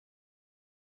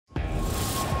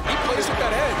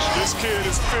This kid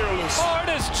is fearless. Oh, it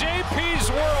is JP's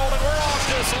world, and we're all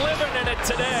just living in it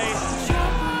today.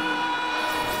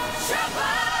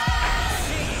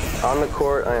 On the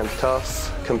court, I am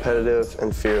tough, competitive,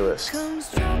 and fearless.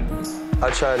 I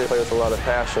try to play with a lot of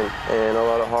passion and a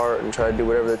lot of heart and try to do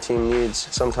whatever the team needs.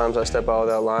 Sometimes I step out of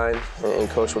that line and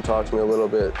Coach will talk to me a little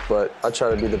bit, but I try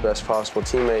to be the best possible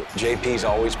teammate. JP's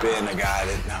always been a guy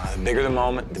that, the bigger the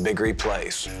moment, the bigger he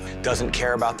plays. Doesn't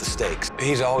care about the stakes.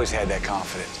 He's always had that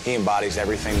confidence. He embodies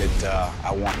everything that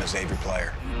I want in a Xavier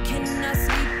player.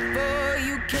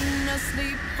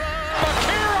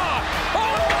 Macura!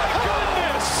 Oh, my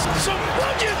goodness! Some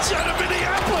buckets out of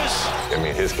Minneapolis! I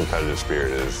mean, his competitive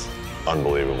spirit is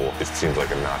unbelievable. It seems like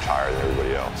a notch higher than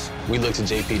everybody else. We look to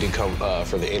JP to come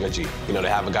for the energy. You know, to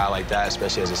have a guy like that,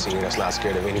 especially as a senior that's not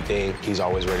scared of anything, he's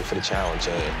always ready for the challenge,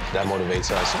 and that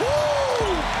motivates us.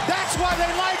 Woo! That's why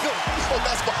they like him. Oh,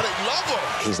 that's why they love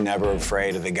him. He's never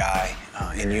afraid of the guy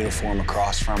in uniform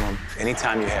across from him.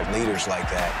 Anytime you have leaders like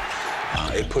that,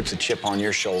 it puts a chip on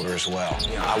your shoulder as well.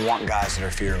 You know, I want guys that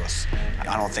are fearless.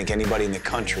 I don't think anybody in the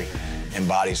country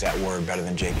embodies that word better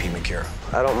than J.P. Macura.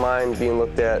 I don't mind being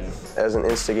looked at as an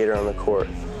instigator on the court.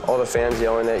 All the fans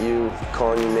yelling at you,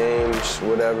 calling you names,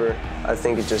 whatever, I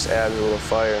think it just adds a little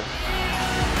fire.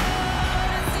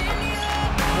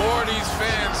 The more these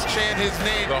fans chant his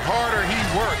name, the harder he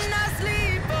works.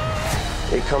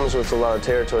 It comes with a lot of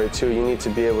territory, too. You need to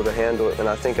be able to handle it, and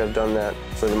I think I've done that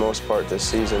for the most part this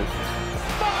season.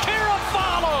 Macura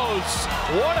follows!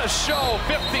 What a show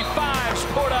 55's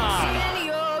put on!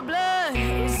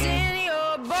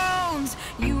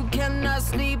 You cannot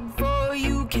sleep, for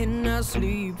you cannot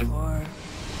sleep, for.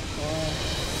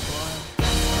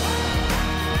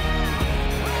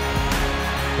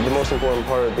 The most important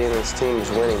part of being in this team is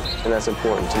winning, and that's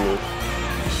important to me.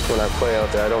 When I play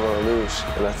out there, I don't want to lose,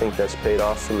 and I think that's paid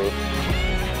off for me.